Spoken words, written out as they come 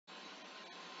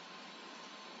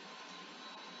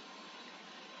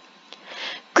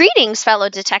Greetings, fellow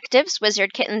detectives.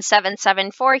 Wizard Kitten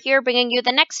 774 here, bringing you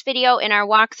the next video in our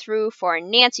walkthrough for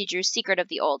Nancy Drew's Secret of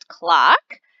the Old Clock.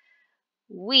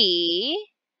 We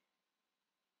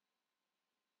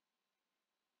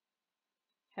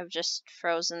have just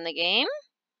frozen the game.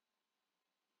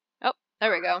 Oh,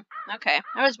 there we go. Okay,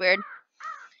 that was weird.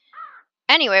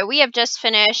 Anyway, we have just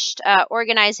finished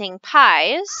organizing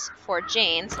pies for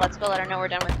Jane, so let's go let her know we're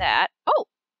done with that. Oh,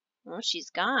 she's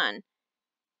gone.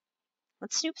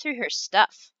 Let's snoop through her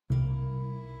stuff.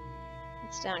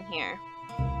 What's down here?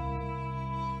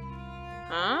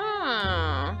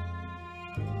 Oh.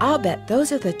 I'll bet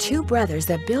those are the two brothers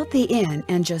that built the inn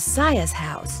and Josiah's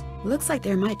house. Looks like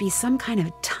there might be some kind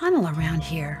of tunnel around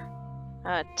here.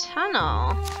 A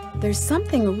tunnel? There's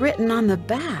something written on the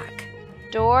back.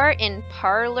 Door in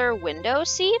parlor window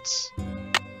seat?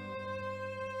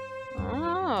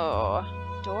 Oh.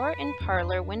 Door in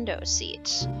parlor window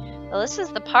seat. Well, this is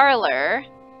the parlor.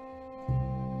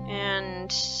 And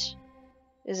is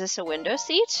this a window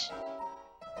seat?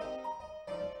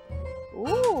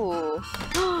 Ooh.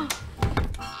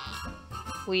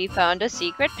 We found a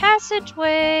secret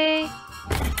passageway.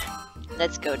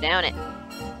 Let's go down it.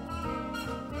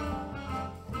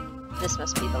 This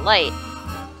must be the light.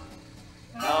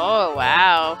 Oh,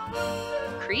 wow.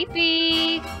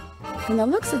 Creepy. From the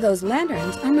looks of those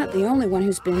lanterns, I'm not the only one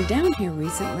who's been down here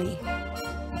recently.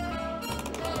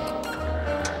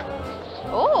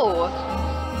 Oh.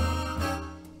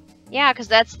 Yeah, because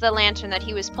that's the lantern that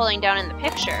he was pulling down in the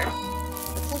picture.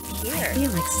 What's up here? I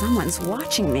feel like someone's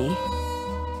watching me.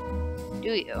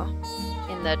 Do you?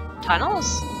 In the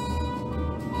tunnels?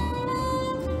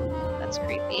 That's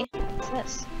creepy. What's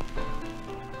this?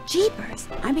 Jeepers!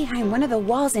 I'm behind one of the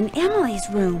walls in Emily's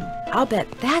room. I'll bet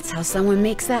that's how someone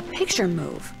makes that picture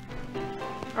move.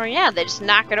 Oh yeah, they just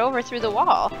knock it over through the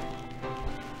wall.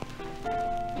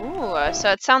 Ooh,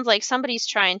 so it sounds like somebody's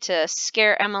trying to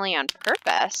scare Emily on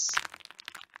purpose.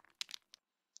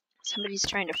 Somebody's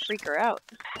trying to freak her out.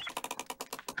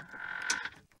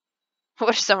 What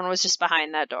if someone was just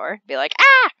behind that door? Be like,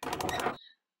 ah!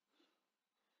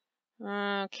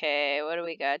 Okay, what do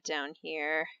we got down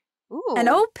here? Ooh. An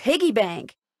old piggy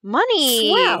bank.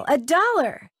 Money! Swell,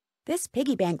 $1. This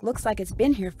piggy bank looks like it's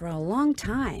been here for a long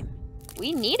time.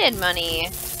 We needed money.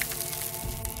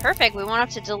 Perfect, we won't have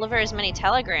to deliver as many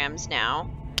telegrams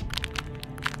now.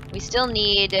 We still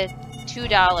need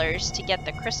 $2 to get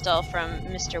the crystal from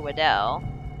Mr. Waddell.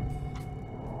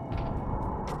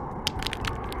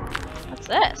 What's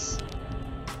this?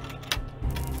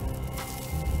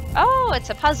 Oh, it's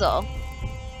a puzzle.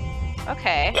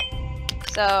 Okay.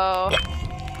 So,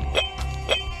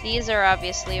 these are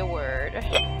obviously a word.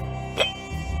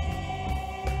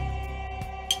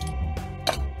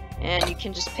 And you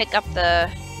can just pick up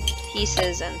the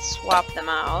pieces and swap them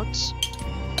out.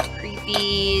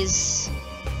 Creepies.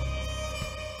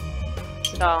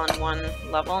 Is it all in one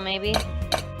level, maybe?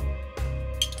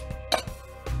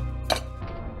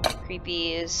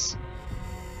 Creepies.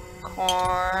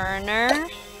 Corner.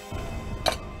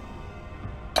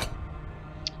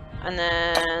 And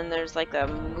then there's like a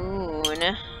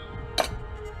moon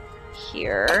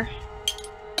here.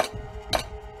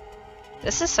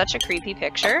 This is such a creepy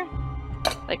picture.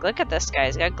 Like, look at this guy.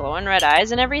 He's got glowing red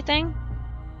eyes and everything.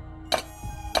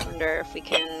 Wonder if we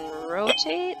can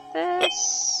rotate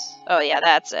this. Oh yeah,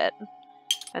 that's it.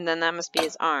 And then that must be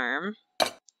his arm.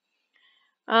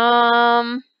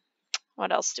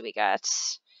 What else do we got?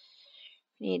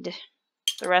 Need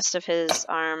the rest of his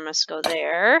arm must go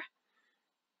there.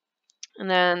 And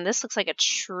then this looks like a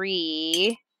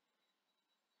tree.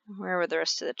 Where would the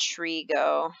rest of the tree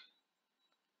go?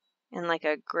 And like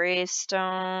a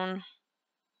gravestone.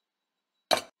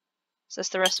 Is this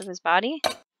the rest of his body?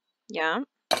 Yeah.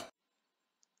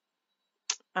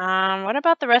 What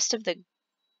about the rest of the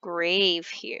grave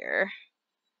here?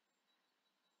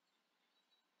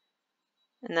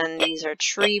 And then these are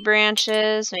tree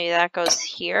branches. Maybe that goes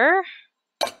here.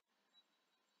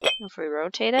 If we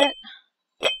rotate it.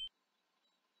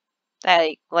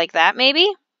 Like that,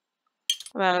 maybe?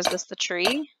 Well, is this the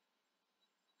tree?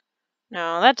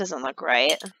 No, that doesn't look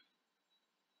right.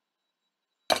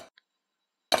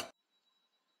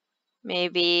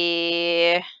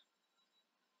 Maybe...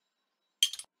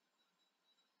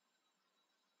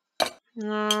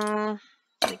 No,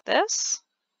 like this?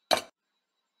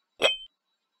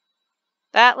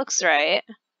 That looks right.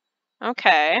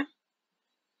 Okay.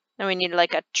 Then we need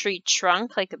like a tree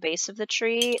trunk, like the base of the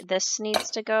tree. This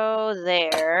needs to go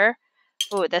there.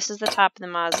 Oh, this is the top of the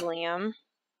mausoleum.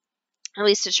 At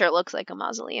least it sure looks like a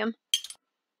mausoleum.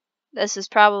 This is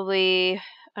probably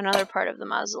another part of the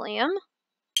mausoleum.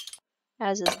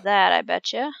 As is that, I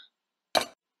betcha.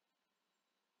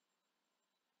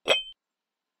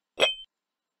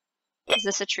 Is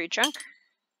this a tree trunk?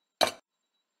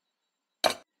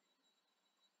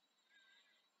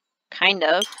 Kind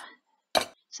of.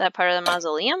 Is that part of the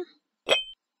mausoleum?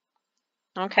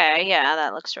 Okay, yeah,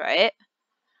 that looks right.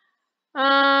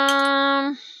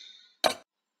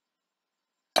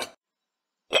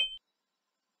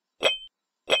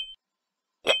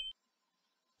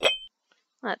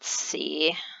 Let's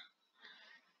see.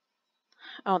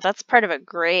 Oh, that's part of a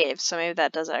grave, so maybe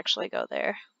that does actually go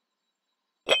there.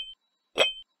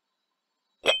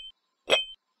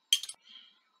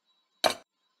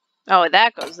 Oh,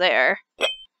 that goes there.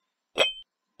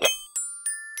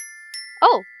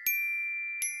 Oh!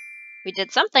 We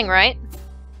did something right.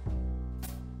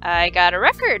 I got a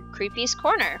record, Creepy's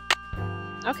Corner.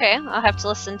 Okay, I'll have to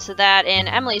listen to that in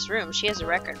Emily's room. She has a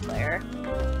record player.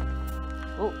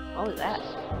 Ooh, what was that?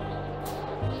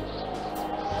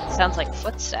 Sounds like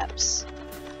footsteps.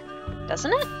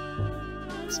 Doesn't it?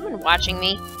 Is someone watching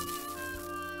me?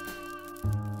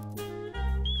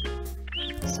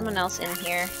 Someone else in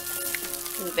here.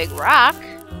 There's a big rock.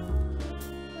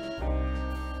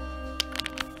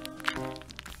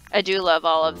 I do love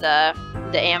all of the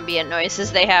ambient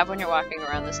noises they have when you're walking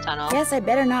around this tunnel. Guess I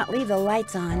better not leave the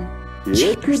lights on.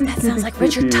 Jeepers, that sounds like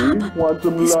Richard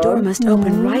Topham. This door must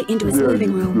open right into his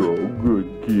living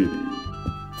room.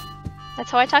 That's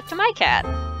how I talk to my cat.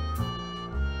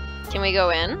 Can we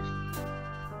go in?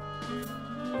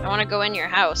 I want to go in your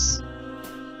house.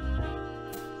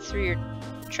 Through your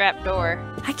trap door.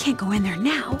 I can't go in there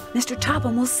now. Mr.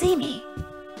 Topham will see me.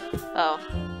 Oh,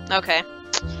 okay.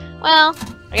 Well,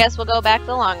 I guess we'll go back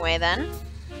the long way then.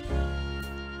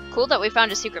 Cool that we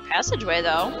found a secret passageway,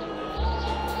 though.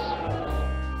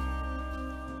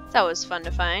 That was fun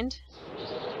to find.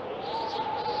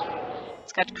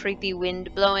 It's got creepy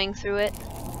wind blowing through it.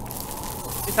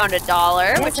 We found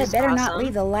 $1, which is I better awesome. not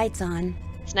leave the lights on.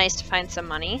 It's nice to find some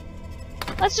money.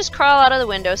 Let's just crawl out of the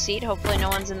window seat. Hopefully no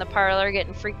one's in the parlor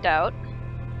getting freaked out.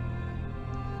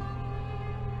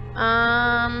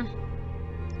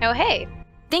 Oh, hey.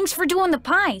 Thanks for doing the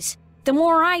pies. The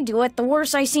more I do it, the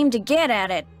worse I seem to get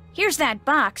at it. Here's that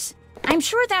box. I'm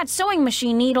sure that sewing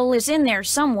machine needle is in there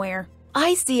somewhere.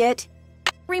 I see it.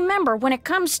 Remember, when it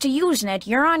comes to using it,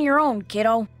 you're on your own,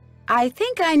 kiddo. I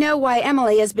think I know why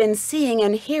Emily has been seeing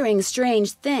and hearing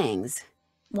strange things.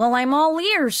 Well, I'm all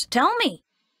ears. Tell me.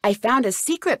 I found a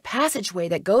secret passageway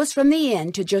that goes from the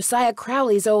inn to Josiah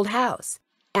Crowley's old house.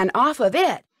 And off of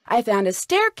it, I found a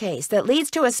staircase that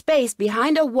leads to a space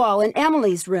behind a wall in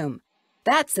Emily's room.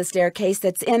 That's the staircase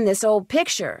that's in this old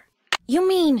picture. You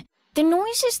mean, the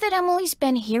noises that Emily's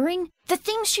been hearing, the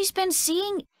things she's been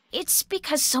seeing, it's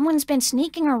because someone's been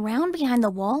sneaking around behind the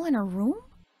wall in her room?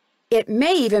 It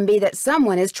may even be that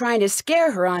someone is trying to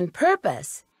scare her on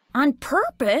purpose. On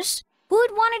purpose? Who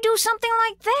would want to do something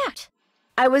like that?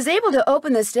 I was able to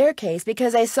open the staircase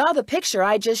because I saw the picture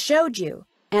I just showed you.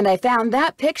 And I found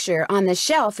that picture on the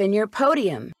shelf in your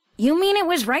podium. You mean it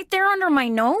was right there under my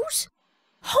nose?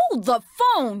 Hold the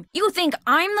phone! You think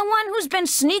I'm the one who's been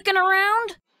sneaking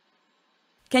around?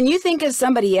 Can you think of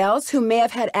somebody else who may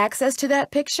have had access to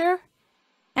that picture?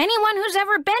 Anyone who's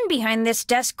ever been behind this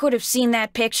desk could have seen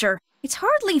that picture. It's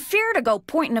hardly fair to go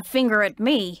pointing a finger at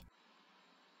me.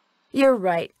 You're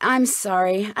right. I'm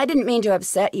sorry. I didn't mean to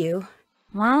upset you.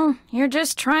 Well, you're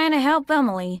just trying to help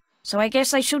Emily, so I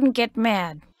guess I shouldn't get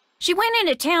mad. She went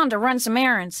into town to run some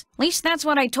errands. At least that's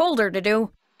what I told her to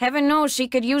do. Heaven knows she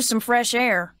could use some fresh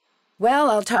air. Well,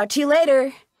 I'll talk to you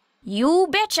later. You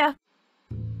betcha.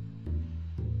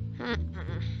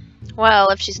 Well,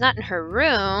 if she's not in her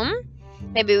room,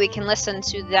 maybe we can listen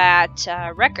to that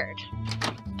record.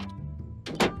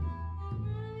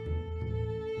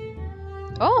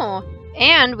 Oh,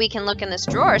 and we can look in this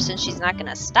drawer since she's not going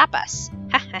to stop us.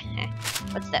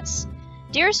 What's this?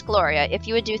 Dearest Gloria, if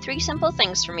you would do 3 simple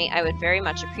things for me, I would very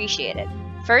much appreciate it.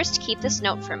 First, keep this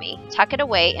note for me. Tuck it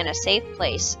away in a safe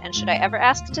place, and should I ever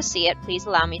ask to see it, please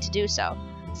allow me to do so.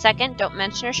 Second, don't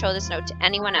mention or show this note to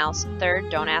anyone else. Third,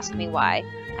 don't ask me why.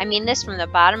 I mean this from the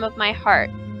bottom of my heart.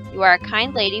 You are a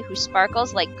kind lady who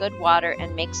sparkles like good water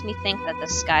and makes me think that the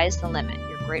sky's the limit.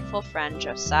 Your grateful friend,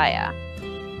 Josiah.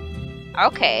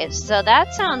 Okay, so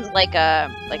that sounds like a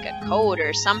code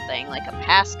or something, like a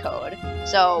passcode.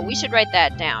 So we should write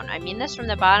that down. I mean this from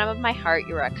the bottom of my heart.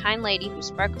 You are a kind lady who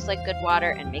sparkles like good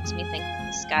water and makes me think that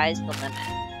the sky's the limit.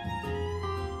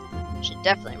 Should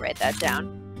definitely write that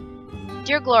down.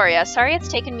 Dear Gloria, sorry it's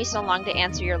taken me so long to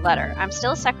answer your letter. I'm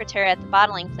still a secretary at the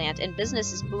bottling plant and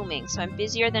business is booming, so I'm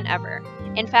busier than ever.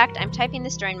 In fact, I'm typing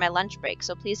this during my lunch break,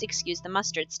 so please excuse the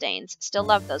mustard stains. Still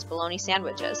love those bologna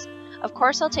sandwiches. Of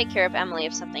course I'll take care of Emily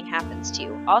if something happens to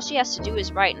you. All she has to do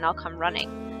is write and I'll come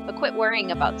running. But quit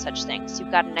worrying about such things.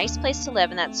 You've got a nice place to live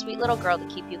and that sweet little girl to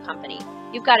keep you company.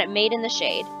 You've got it made in the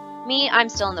shade. Me, I'm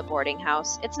still in the boarding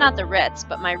house. It's not the Ritz,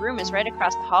 but my room is right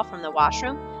across the hall from the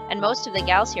washroom, and most of the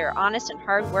gals here are honest and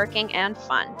hard-working and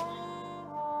fun.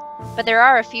 But there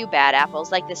are a few bad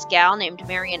apples, like this gal named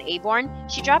Marion Aborn.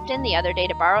 She dropped in the other day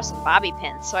to borrow some bobby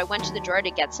pins, so I went to the drawer to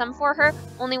get some for her,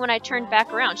 only when I turned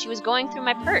back around she was going through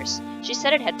my purse. She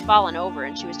said it had fallen over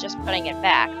and she was just putting it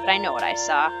back, but I know what I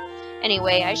saw.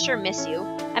 Anyway, I sure miss you.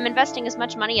 I'm investing as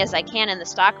much money as I can in the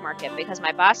stock market because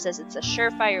my boss says it's a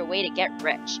surefire way to get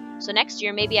rich. So next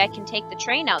year maybe I can take the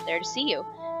train out there to see you.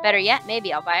 Better yet,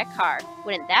 maybe I'll buy a car.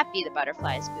 Wouldn't that be the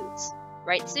butterfly's boots?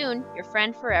 Write soon, your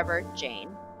friend forever, Jane.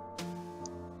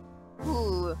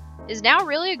 Ooh, is now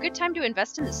really a good time to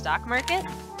invest in the stock market?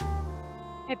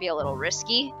 Might be a little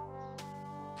risky.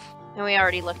 And we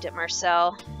already looked at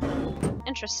Marcel.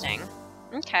 Interesting.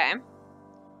 Okay.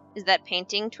 Is that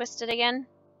painting twisted again?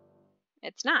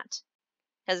 It's not.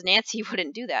 Because Nancy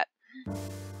wouldn't do that.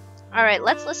 Alright,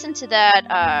 let's listen to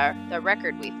that, the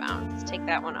record we found. Let's take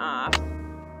that one off.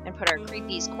 And put our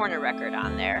Creepy's Corner record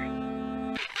on there.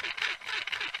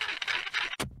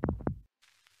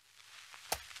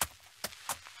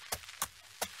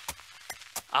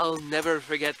 I'll never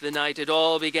forget the night it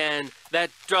all began.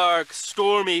 That dark,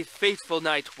 stormy, fateful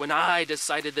night when I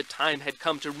decided the time had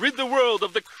come to rid the world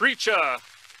of the creature.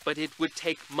 But it would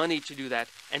take money to do that,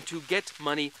 and to get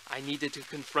money, I needed to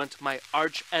confront my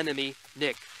arch-enemy,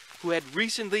 Nick, who had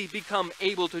recently become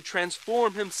able to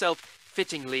transform himself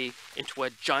fittingly into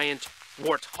a giant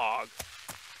warthog.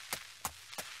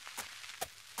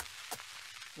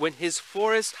 When his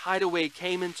forest hideaway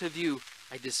came into view,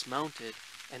 I dismounted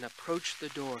and approached the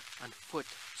door on foot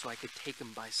so I could take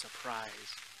him by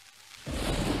surprise.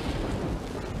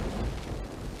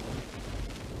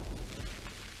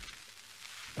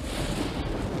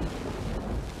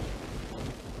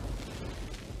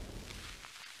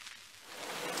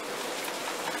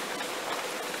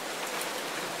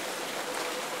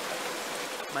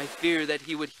 My fear that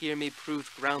he would hear me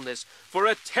proved groundless, for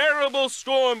a terrible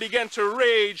storm began to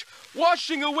rage,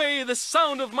 washing away the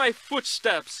sound of my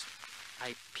footsteps.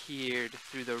 I peered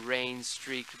through the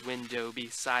rain-streaked window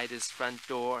beside his front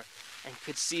door and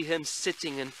could see him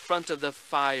sitting in front of the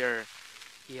fire.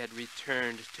 He had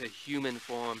returned to human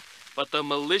form, but the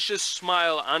malicious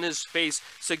smile on his face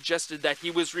suggested that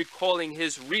he was recalling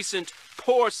his recent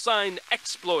porcine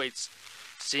exploits.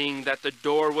 Seeing that the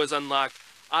door was unlocked,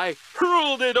 I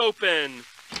hurled it open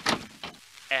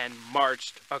and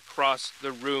marched across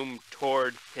the room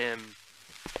toward him.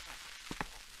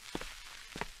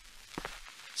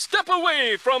 "Step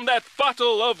away from that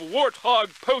bottle of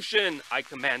warthog potion," I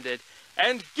commanded,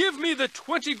 "and give me the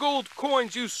 20 gold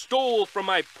coins you stole from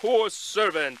my poor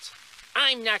servant."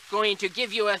 "I'm not going to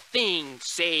give you a thing,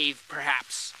 save,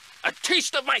 perhaps, a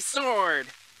taste of my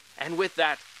sword." And with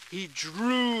that, he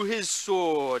drew his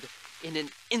sword. In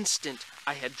an instant,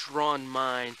 I had drawn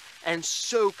mine, and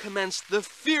so commenced the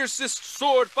fiercest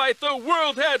sword fight the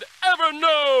world had ever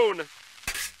known.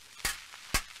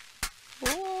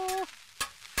 Ooh.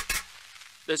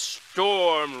 The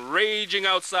storm raging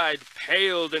outside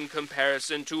paled in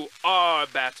comparison to our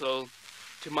battle.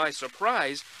 To my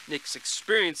surprise, Nick's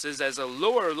experiences as a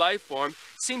lower life form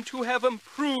seemed to have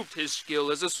improved his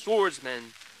skill as a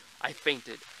swordsman. I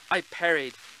feinted, I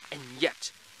parried, and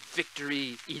yet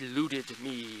victory eluded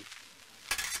me.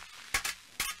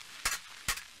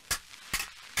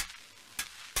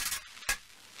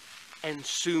 And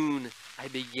soon I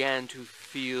began to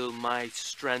feel my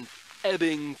strength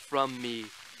ebbing from me.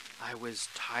 I was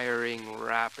tiring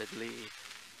rapidly.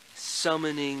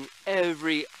 Summoning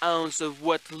every ounce of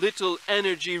what little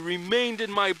energy remained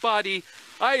in my body,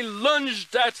 I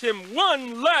lunged at him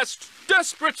one last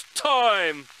desperate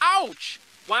time. Ouch!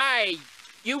 Why,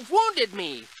 you've wounded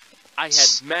me! I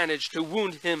had managed to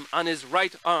wound him on his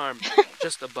right arm,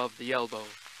 just above the elbow.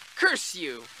 Curse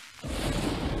you!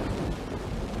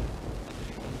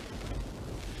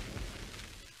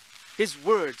 His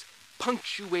words,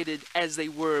 punctuated as they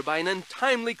were by an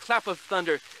untimely clap of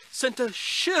thunder, sent a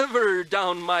shiver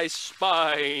down my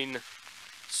spine.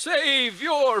 "Save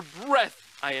your breath,"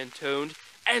 I intoned,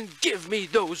 "and give me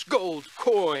those gold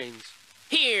coins."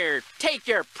 "Here, take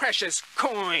your precious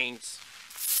coins."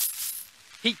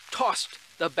 He tossed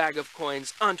the bag of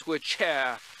coins onto a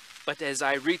chair, but as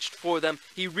I reached for them,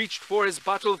 he reached for his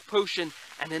bottle of potion,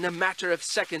 and in a matter of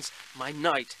seconds, my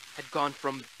night had gone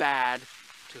from bad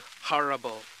to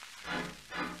horrible.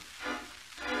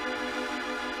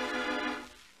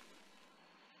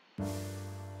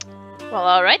 Well,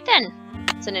 alright then.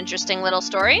 It's an interesting little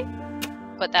story.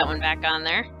 Put that one back on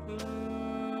there.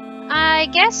 I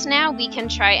guess now we can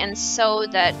try and sew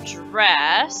that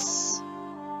dress.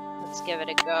 Let's give it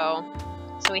a go.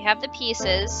 So we have the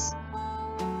pieces.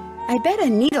 I bet a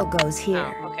needle goes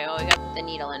here. Oh, okay, well we got the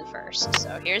needle in first.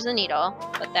 So here's the needle,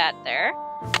 put that there.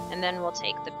 And then we'll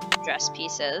take the dress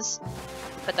pieces,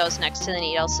 put those next to the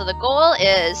needle. So the goal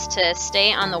is to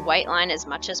stay on the white line as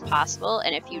much as possible,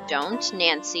 and if you don't,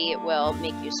 Nancy will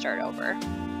make you start over.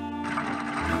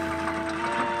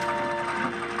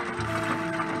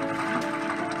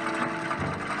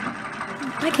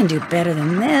 I can do better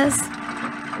than this.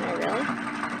 Can I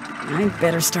really? I'd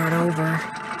better start over.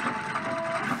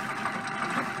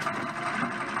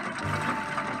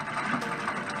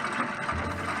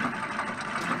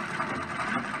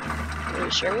 Are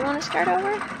we sure we want to start over?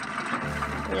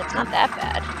 I mean, it's not that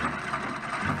bad.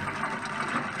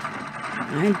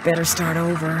 I'd better start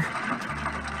over.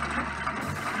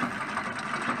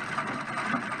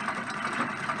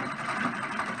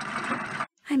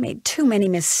 I made too many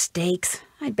mistakes.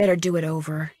 I'd better do it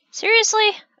over.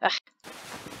 Seriously? Ugh.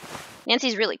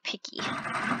 Nancy's really picky.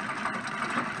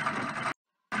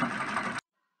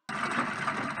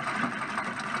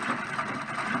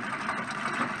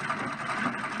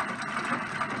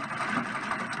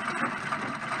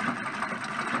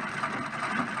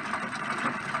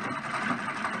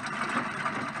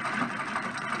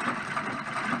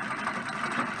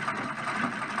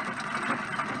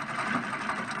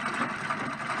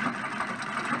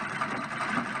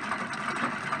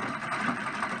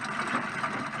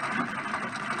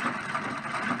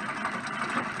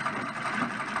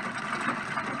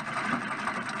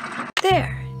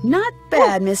 There. Not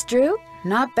bad, Miss Drew.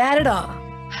 Not bad at all.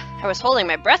 I was holding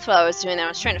my breath while I was doing that. I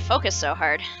was trying to focus so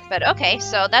hard. But okay,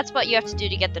 so that's what you have to do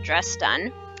to get the dress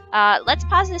done. Let's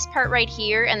pause this part right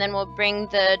here, and then we'll bring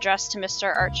the dress to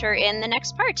Mr. Archer in the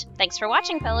next part. Thanks for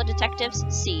watching, fellow detectives.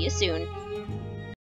 See you soon.